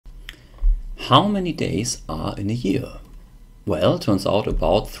How many days are in a year? Well, turns out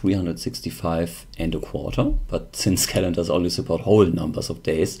about 365 and a quarter, but since calendars only support whole numbers of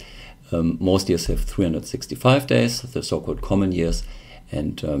days, most years have 365 days, the so-called common years,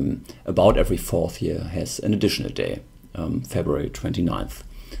 and about every fourth year has an additional day, February 29th.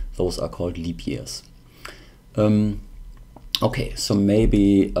 Those are called leap years. Okay, so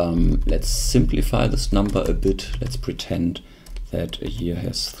maybe let's simplify this number a bit. Let's pretend that a year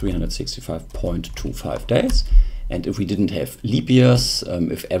has 365.25 days. And if we didn't have leap years,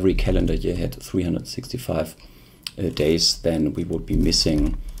 if every calendar year had 365 days, then we would be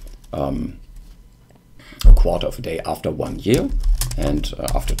missing a quarter of a day after 1 year. And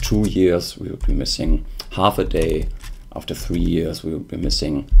after 2 years, we would be missing half a day. After 3 years, we would be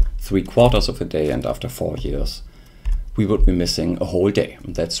missing 3/4 of a day. And after 4 years, we would be missing a whole day.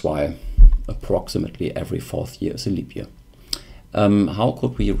 And that's why approximately every fourth year is a leap year. How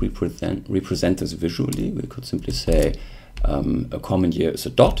could we represent this visually? We could simply say a common year is a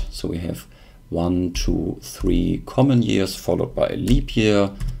dot. So we have 1, 2, 3 common years followed by a leap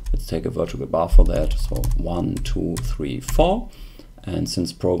year. Let's take a vertical bar for that. So 1, 2, 3, 4. And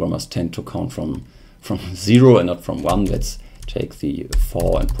since programmers tend to count from 0 and not from 1, let's take the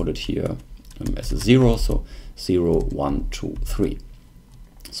 4 and put it here as a 0. So 0, 1, 2, 3.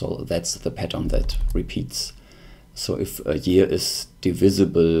 So that's the pattern that repeats. So if a year is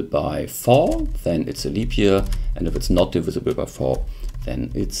divisible by 4, then it's a leap year. And if it's not divisible by 4,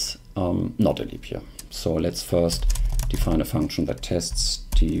 then it's not a leap year. So let's first define a function that tests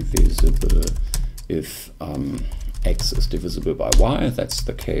divisible if x is divisible by y. That's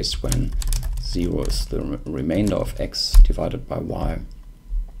the case when 0 is the remainder of x divided by y.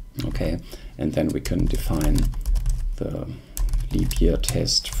 Okay, and then we can define the leap year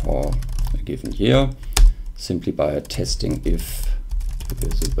test for a given year simply by testing if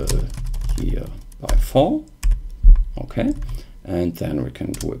divisible here by 4. Okay, and then we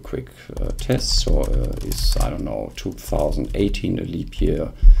can do a quick test. So is, I don't know, 2018 a leap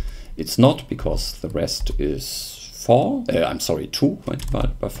year? It's not, because the rest is 4. I'm sorry, 2 when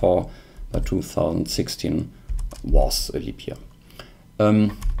divided by 4, but 2016 was a leap year.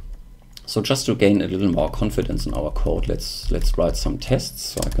 So just to gain a little more confidence in our code, let's write some tests.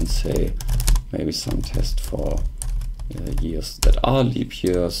 So I can say maybe some test for years that are leap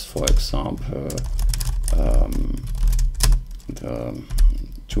years. For example, the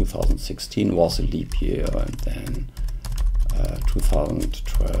 2016 was a leap year, and then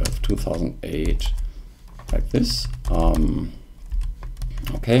 2012, 2008, like this.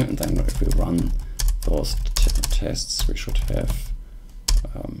 Okay, and then if we run those tests, we should have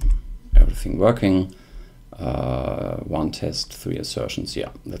everything working. 1 test, 3 assertions.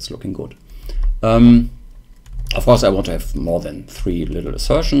 Yeah, that's looking good. Of course, I want to have more than 3 little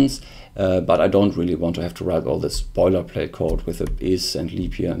assertions, but I don't really want to have to write all this boilerplate code with a is and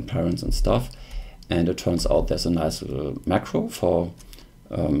leap year and parents and stuff. And it turns out there's a nice little macro for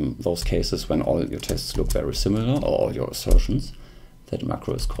those cases when all your tests look very similar, or all your assertions. That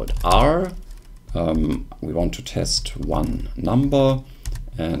macro is called R. We want to test one number,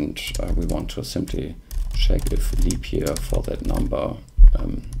 and we want to simply check if leap year for that number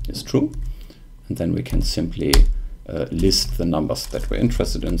is true. And then we can simply list the numbers that we're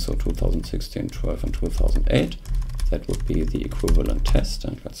interested in. So 2016, 12, and 2008. That would be the equivalent test.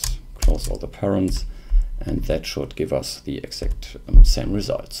 And let's close all the parents. And that should give us the exact same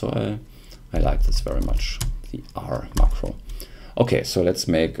result. So I like this very much, the R macro. Okay, so let's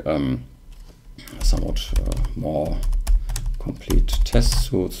make somewhat more complete test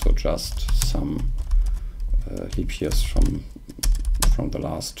suite. So just some leap years from the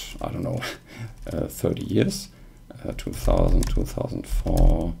last, I don't know, 30 years, 2000,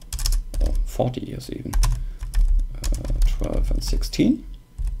 2004, or 40 years even, 12 and 16.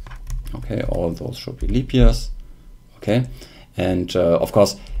 Okay, all those should be leap years. Okay, and of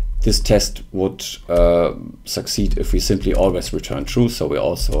course, this test would succeed if we simply always return true. So we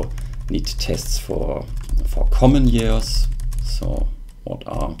also need tests for common years. So what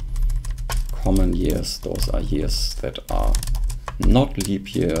are common years? Those are years that are not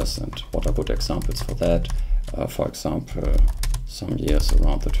leap years. And what are good examples for that? For example, some years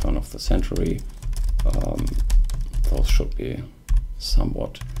around the turn of the century. Those should be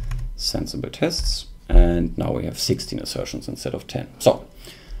somewhat sensible tests. And now we have 16 assertions instead of 10. So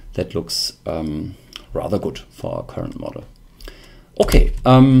that looks rather good for our current model. Okay,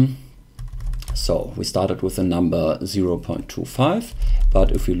 so we started with the number 0.25,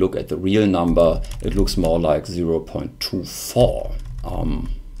 but if we look at the real number, it looks more like 0.24.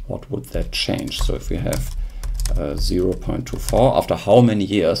 What would that change? So if we have 0.24, after how many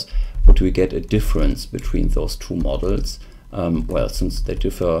years would we get a difference between those two models? Well, since they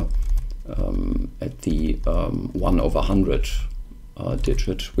differ at the 1/100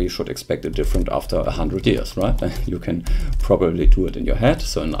 digit, we should expect a difference after 100 years, right? You can probably do it in your head.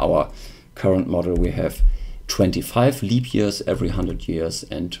 So in our current model, we have 25 leap years every 100 years,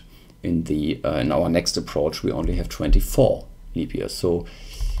 and in our next approach, we only have 24 leap years. So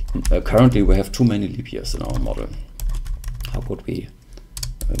currently, we have too many leap years in our model. How could we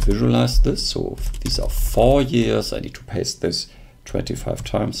visualize this? So these are 4 years. I need to paste this 25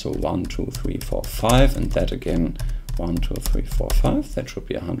 times. So 1, 2, 3, 4, 5, and that again 1, 2, 3, 4, 5. That should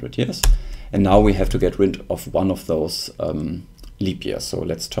be 100 years. And now we have to get rid of one of those leap years. So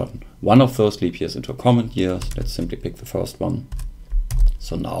let's turn one of those leap years into a common year. Let's simply pick the first one.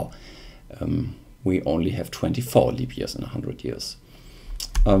 So now we only have 24 leap years in 100 years.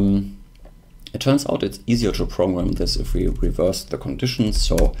 It turns out it's easier to program this if we reverse the conditions.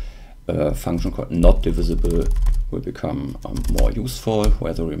 So a function called not divisible will become more useful,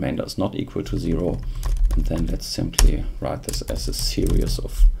 where the remainder is not equal to 0. And then let's simply write this as a series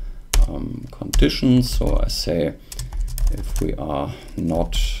of conditions. So I say if we are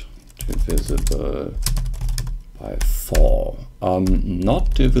not divisible by 4.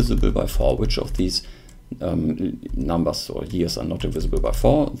 Not divisible by 4, which of these numbers or years are not divisible by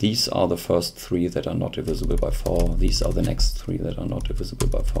 4? These are the first 3 that are not divisible by 4. These are the next 3 that are not divisible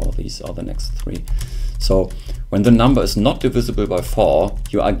by 4. These are the next 3. So when the number is not divisible by 4,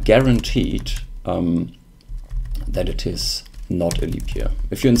 you are guaranteed that it is not a leap year.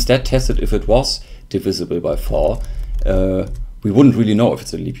 If you instead tested if it was divisible by 4, we wouldn't really know if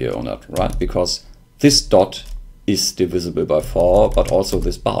it's a leap year or not, right? Because this dot is divisible by 4, but also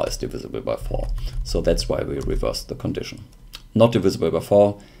this bar is divisible by 4. So that's why we reversed the condition. Not divisible by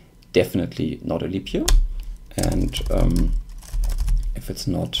 4, definitely not a leap year. And if it's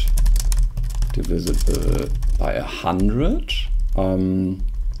not divisible by 100,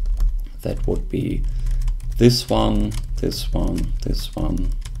 that would be this one, this one, this one,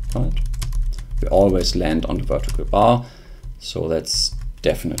 right? We always land on the vertical bar, so that's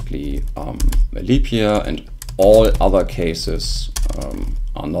definitely a leap year, and all other cases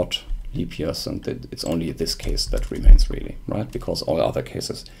are not leap years, and it's only this case that remains really, right? Because all other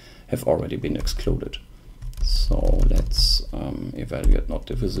cases have already been excluded. So let's evaluate not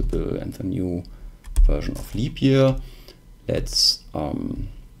divisible and the new version of leap year. Let's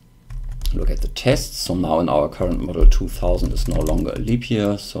look at the tests. So now in our current model, 2000 is no longer a leap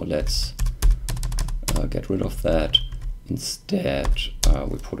year. So let's get rid of that. Instead,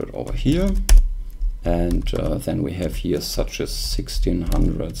 we put it over here. And then we have here such as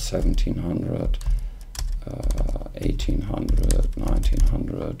 1600, 1700, 1800,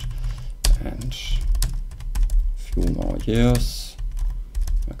 1900, and a few more years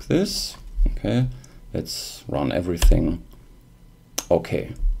like this. Okay, let's run everything.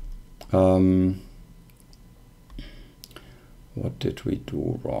 Okay. What did we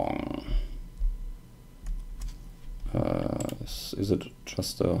do wrong? Is it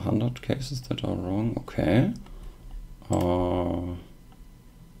just 100 cases that are wrong? Okay.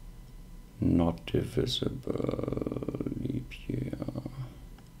 Not divisible, leap year.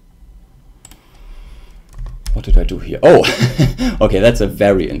 What did I do here? Oh, okay, that's a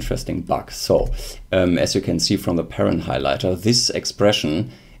very interesting bug. So, as you can see from the parent highlighter, this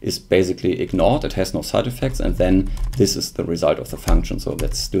expression is basically ignored. It has no side effects, and then this is the result of the function. So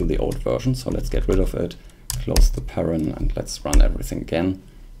that's still the old version. So let's get rid of it. Close the parent and let's run everything again.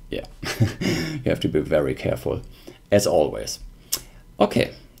 Yeah, you have to be very careful, as always.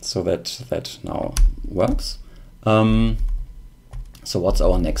 Okay, so that now works. So what's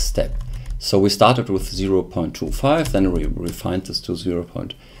our next step? So we started with 0.25, then we refined this to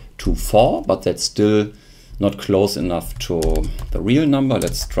 0.24, but that's still not close enough to the real number.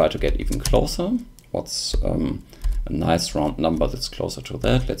 Let's try to get even closer. What's a nice round number that's closer to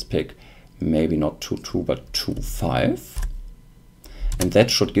that? Let's pick maybe not 2.2 but 2.5, and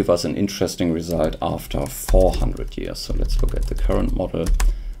that should give us an interesting result after 400 years. So let's look at the current model.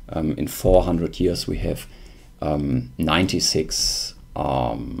 In 400 years we have 96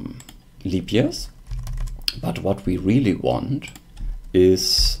 leap years, but what we really want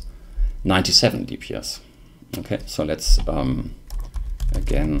is 97 leap years. Okay, so let's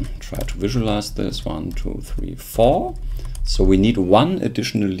again try to visualize this. 1, 2, 3, 4. So we need one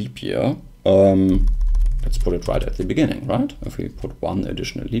additional leap year. Let's put it right at the beginning, right? If we put one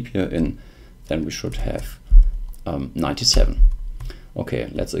additional leap year in, then we should have 97. Okay,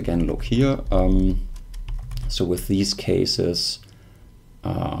 let's again look here. So with these cases,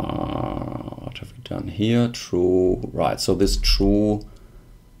 what have we done here? True, right? So this true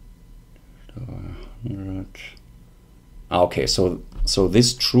 200. Okay, so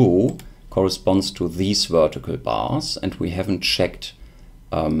this true corresponds to these vertical bars, and we haven't checked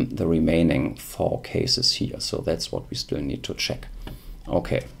the remaining 4 cases here. So that's what we still need to check.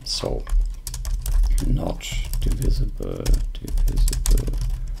 Okay, so not divisible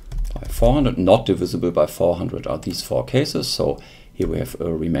by 400, not divisible by 400 are these 4 cases. So here we have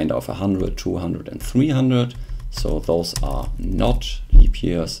a remainder of 100, 200, and 300. So those are not leap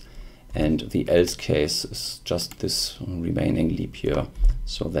years. And the else case is just this remaining leap year.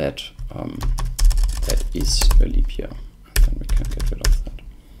 So that that is a leap year. And then we can get rid of that.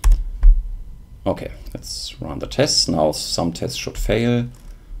 Okay, let's run the tests. Now some tests should fail.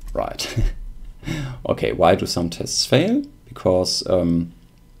 Right. Okay, why do some tests fail? Because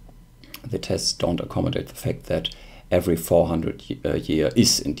the tests don't accommodate the fact that every 400 year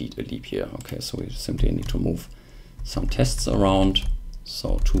is indeed a leap year. Okay, so we simply need to move some tests around.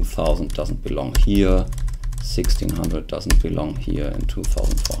 So 2000 doesn't belong here, 1600 doesn't belong here, and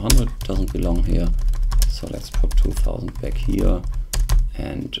 2400 doesn't belong here. So let's put 2000 back here,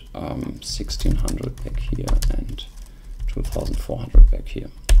 and 1600 back here, and 2400 back here.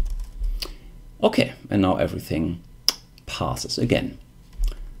 Okay, and now everything passes again.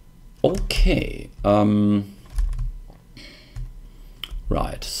 Okay,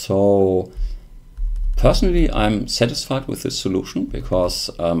 right, so personally I'm satisfied with this solution because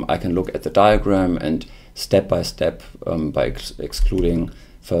I can look at the diagram and step by step, by excluding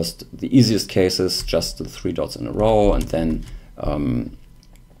first the easiest cases, just the 3 dots in a row, and then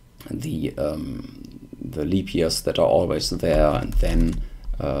the leap years that are always there, and then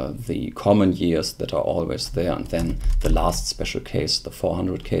the common years that are always there, and then the last special case, the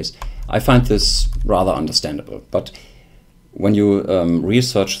 400 case. I find this rather understandable, but when you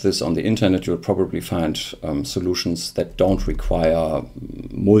research this on the internet, you'll probably find solutions that don't require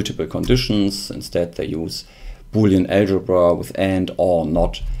multiple conditions. Instead, they use Boolean algebra with and, or,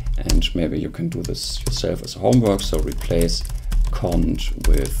 not, and maybe you can do this yourself as homework. So replace cont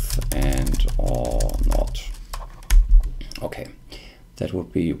with and, or, not. Okay. That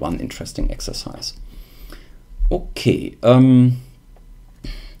would be one interesting exercise. Okay,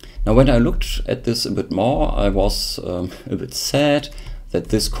 now when I looked at this a bit more, I was a bit sad that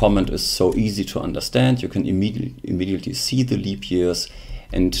this comment is so easy to understand. You can immediately see the leap years,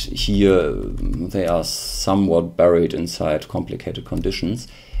 and here they are somewhat buried inside complicated conditions.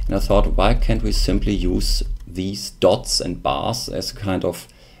 And I thought, why can't we simply use these dots and bars as a kind of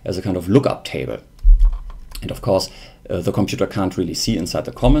lookup table? And of course, the computer can't really see inside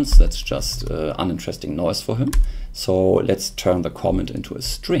the comments. That's just uninteresting noise for him. So let's turn the comment into a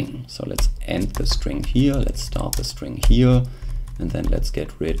string. So let's end the string here. Let's start the string here. And then let's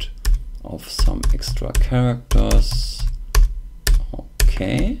get rid of some extra characters.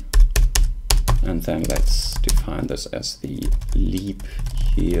 Okay. And then let's define this as the leap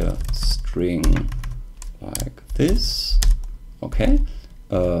year string like this. Okay.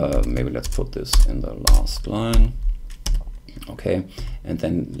 Maybe let's put this in the last line. Okay, and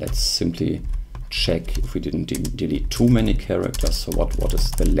then let's simply check if we didn't delete too many characters. So what is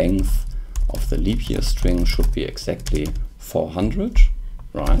the length of the leap year string? Should be exactly 400,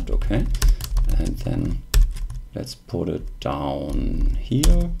 right? Okay, and then let's put it down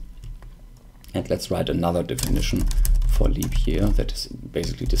here, and let's write another definition for leap year that is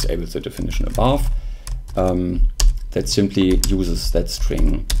basically disables the definition above. That simply uses that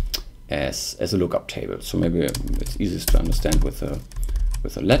string as a lookup table. So maybe it's easiest to understand with a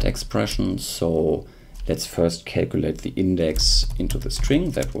let expression. So let's first calculate the index into the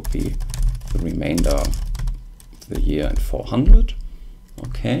string. That would be the remainder of the year and 400.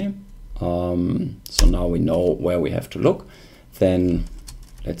 Okay. So now we know where we have to look. Then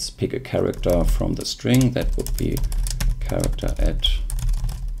let's pick a character from the string. That would be character at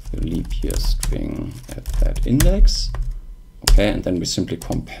the leap year string at that index. Okay, and then we simply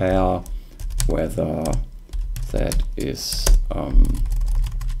compare whether that is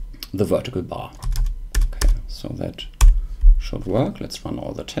the vertical bar. Okay, so that should work. Let's run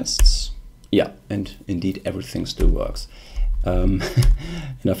all the tests. Yeah, and indeed everything still works. And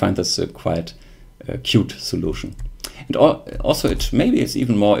I find this a quite cute solution. And also maybe it's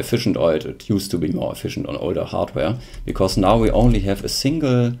even more efficient, or it used to be more efficient on older hardware, because now we only have a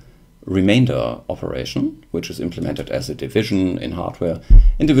single remainder operation, which is implemented as a division in hardware.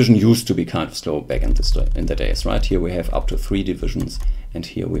 And division used to be kind of slow back in the days, right? Here we have up to 3 divisions, and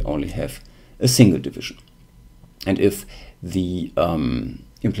here we only have a single division. And if the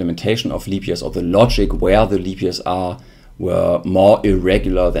implementation of leap years, or the logic where the leap years are, were more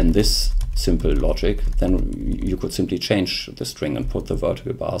irregular than this simple logic, then you could simply change the string and put the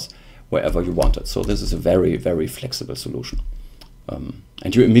vertical bars wherever you wanted. So this is a very, very flexible solution.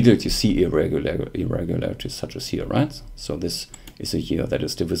 And you immediately see irregularities such as here, right? So this is a year that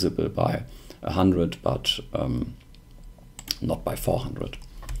is divisible by 100, but not by 400.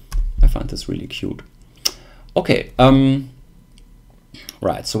 I find this really cute. Okay,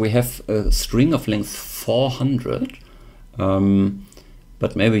 right, so we have a string of length 400,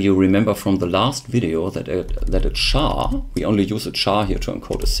 but maybe you remember from the last video that a char, we only use a char here to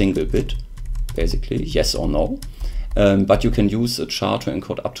encode a single bit, basically, yes or no. But you can use a char to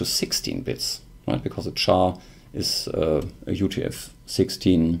encode up to 16 bits, right? Because a char is a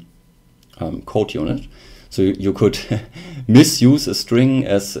UTF-16 code unit. So you could misuse a string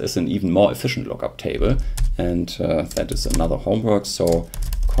as an even more efficient lookup table. And that is another homework. So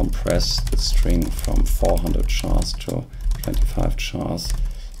compress the string from 400 chars to 25 chars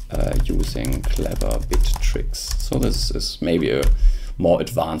using clever bit tricks. So this is maybe a more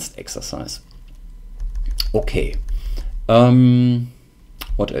advanced exercise. Okay.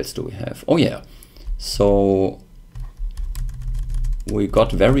 What else do we have? Oh yeah, so we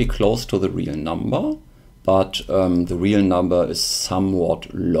got very close to the real number, but the real number is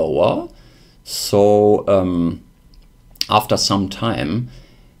somewhat lower. So after some time,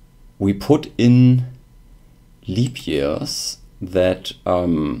 we put in leap years that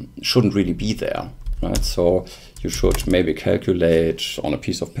shouldn't really be there, right? So you should maybe calculate on a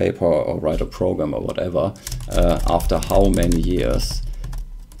piece of paper or write a program or whatever, after how many years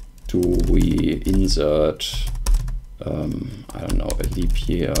do we insert, I don't know, a leap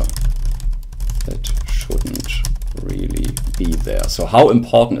year that shouldn't really be there. So how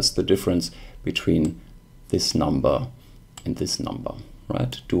important is the difference between this number and this number,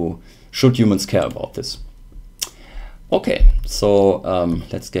 right? Should humans care about this? Okay, so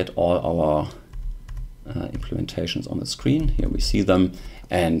let's get all our implementations on the screen. Here we see them,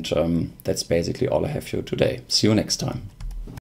 and that's basically all I have for you today. See you next time.